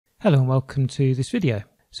Hello and welcome to this video.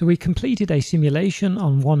 So we completed a simulation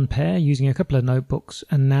on one pair using a couple of notebooks,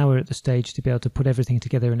 and now we're at the stage to be able to put everything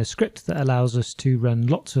together in a script that allows us to run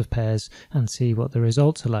lots of pairs and see what the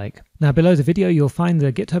results are like. Now below the video you'll find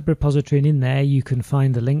the GitHub repository, and in there you can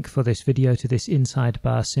find the link for this video to this inside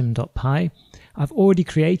bar sim.py. I've already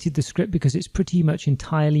created the script because it's pretty much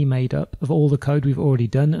entirely made up of all the code we've already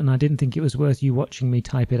done, and I didn't think it was worth you watching me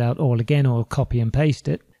type it out all again or copy and paste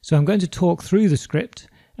it. So I'm going to talk through the script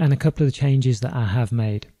and a couple of the changes that I have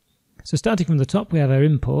made. So starting from the top, we have our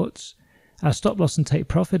imports. Our stop loss and take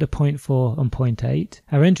profit are 0.4 and 0.8.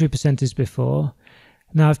 Our entry percent is before.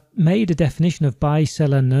 Now I've made a definition of buy,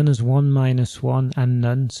 sell and none as 1, -1 and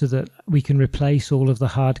none, so that we can replace all of the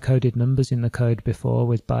hard-coded numbers in the code before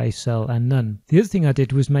with buy, sell and none. The other thing I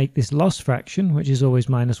did was make this loss fraction, which is always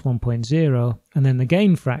 -1.0, and then the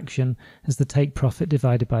gain fraction as the take profit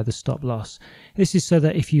divided by the stop loss. This is so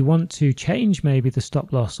that if you want to change maybe the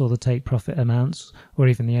stop loss or the take profit amounts, or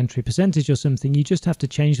even the entry percentage or something, you just have to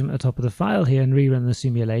change them at the top of the file here and rerun the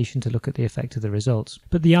simulation to look at the effect of the results.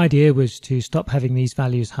 But the idea was to stop having these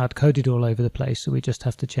values hard-coded all over the place, so we just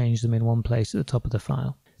have to change them in one place at the top of the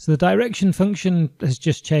file. So the direction function has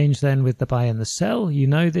just changed then with the buy and the sell. You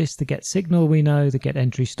know this. The get signal we know. The get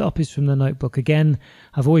entry stop is from the notebook again.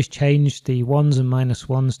 I've always changed the 1s and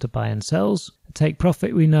 -1s to buy and sells. The take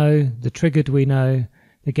profit we know. The triggered we know.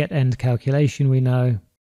 The get end calculation we know.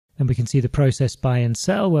 And we can see the process buy and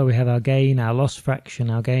sell where we have our gain, our loss fraction,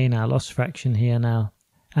 our gain, our loss fraction here now.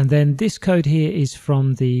 And then this code here is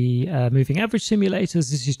from the moving average simulators.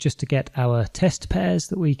 This is just to get our test pairs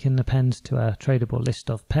that we can append to our tradable list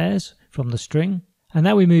of pairs from the string. And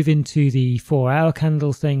now we move into the 4-hour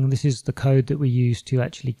candle thing. This is the code that we use to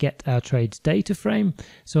actually get our trades data frame.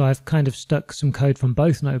 So I've kind of stuck some code from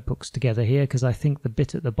both notebooks together here because I think the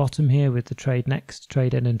bit at the bottom here with the trade next,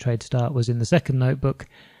 trade end and trade start was in the second notebook,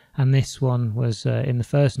 and this one was in the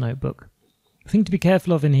first notebook. The thing to be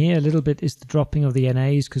careful of in here a little bit is the dropping of the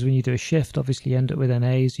NAs, because when you do a shift obviously you end up with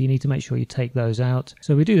NAs, you need to make sure you take those out.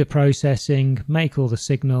 So we do the processing, make all the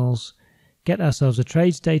signals, get ourselves a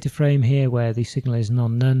trades data frame here where the signal is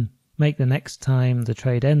none, make the next time the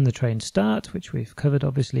trade end, the trade start, which we've covered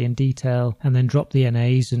obviously in detail, and then drop the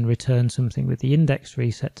NAs and return something with the index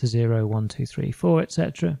reset to 0, 1, 2, 3, 4,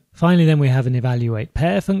 etc. Finally then we have an evaluate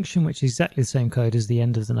pair function, which is exactly the same code as the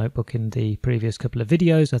end of the notebook in the previous couple of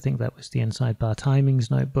videos. I think that was the inside bar timings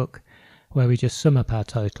notebook, where we just sum up our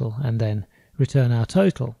total and then return our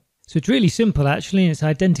total. So it's really simple actually, and it's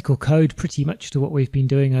identical code pretty much to what we've been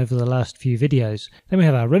doing over the last few videos. Then we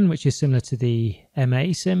have our run, which is similar to the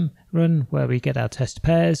MA sim run, where we get our test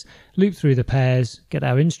pairs, loop through the pairs, get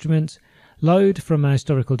our instrument, load from our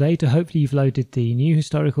historical data. Hopefully you've loaded the new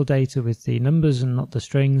historical data with the numbers and not the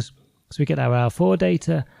strings. So we get our R4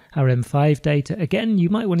 data, our M5 data. Again, you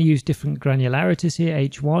might want to use different granularities here,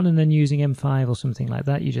 H1 and then using M5 or something like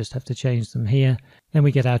that. You just have to change them here. Then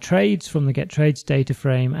we get our trades from the get trades data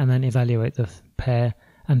frame and then evaluate the pair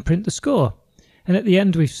and print the score. And at the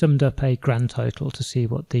end we've summed up a grand total to see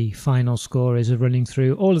what the final score is of running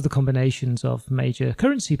through all of the combinations of major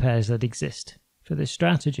currency pairs that exist for this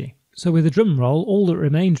strategy. So with a drum roll, all that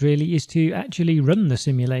remains really is to actually run the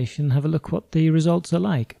simulation, have a look what the results are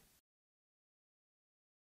like.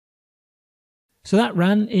 So that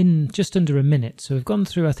ran in just under a minute. So we've gone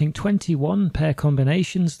through I think 21 pair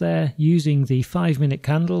combinations there using the 5-minute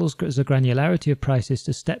candles as a granularity of prices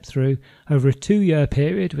to step through over a 2-year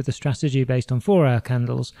period with a strategy based on 4-hour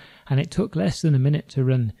candles, and it took less than a minute to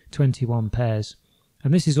run 21 pairs.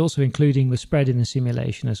 And this is also including the spread in the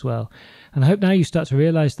simulation as well. And I hope now you start to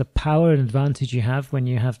realize the power and advantage you have when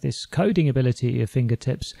you have this coding ability at your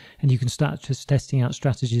fingertips and you can start just testing out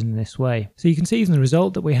strategies in this way. So you can see from the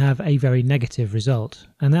result that we have a very negative result.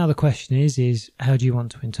 And now the question is how do you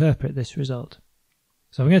want to interpret this result?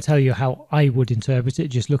 So I'm going to tell you how I would interpret it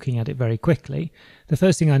just looking at it very quickly. The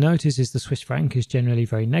first thing I notice is the Swiss franc is generally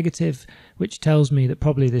very negative, which tells me that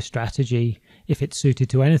probably this strategy, if it's suited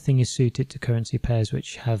to anything, is suited to currency pairs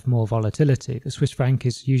which have more volatility. The Swiss franc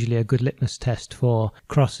is usually a good litmus test for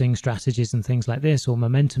crossing strategies and things like this, or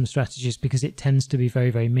momentum strategies, because it tends to be very,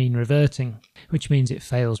 very mean reverting, which means it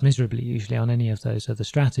fails miserably usually on any of those other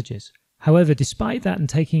strategies. However, despite that and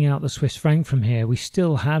taking out the Swiss franc from here, we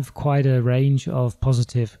still have quite a range of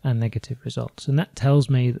positive and negative results. And that tells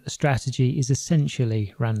me that the strategy is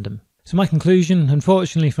essentially random. So my conclusion,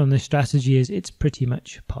 unfortunately, from this strategy is it's pretty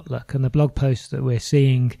much potluck. And the blog posts that we're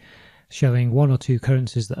seeing showing 1 or 2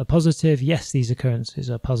 currencies that are positive, yes, these currencies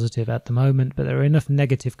are positive at the moment, but there are enough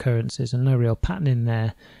negative currencies and no real pattern in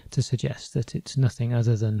there to suggest that it's nothing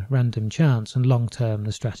other than random chance, and long term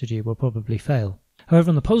the strategy will probably fail. However,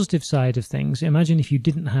 on the positive side of things, imagine if you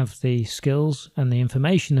didn't have the skills and the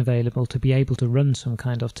information available to be able to run some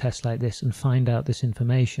kind of test like this and find out this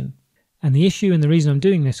information. And the issue and the reason I'm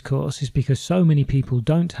doing this course is because so many people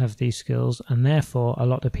don't have these skills, and therefore a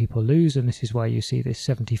lot of people lose, and this is why you see this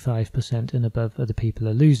 75% and above of the people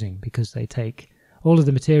are losing, because they take all of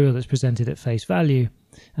the material that's presented at face value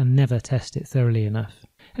and never test it thoroughly enough.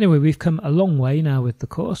 Anyway, we've come a long way now with the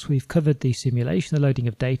course. We've covered the simulation, the loading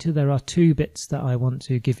of data. There are 2 bits that I want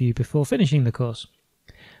to give you before finishing the course.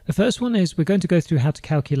 The first one is we're going to go through how to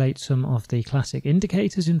calculate some of the classic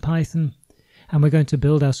indicators in Python, and we're going to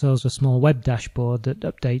build ourselves a small web dashboard that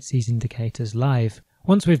updates these indicators live.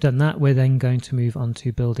 Once we've done that, we're then going to move on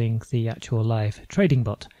to building the actual live trading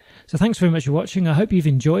bot. So thanks very much for watching. I hope you've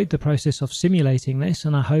enjoyed the process of simulating this,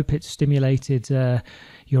 and I hope it's stimulated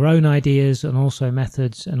your own ideas and also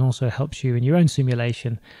methods, and also helps you in your own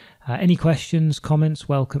simulation. Any questions, comments,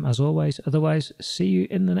 welcome as always. Otherwise, see you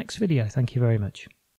in the next video. Thank you very much.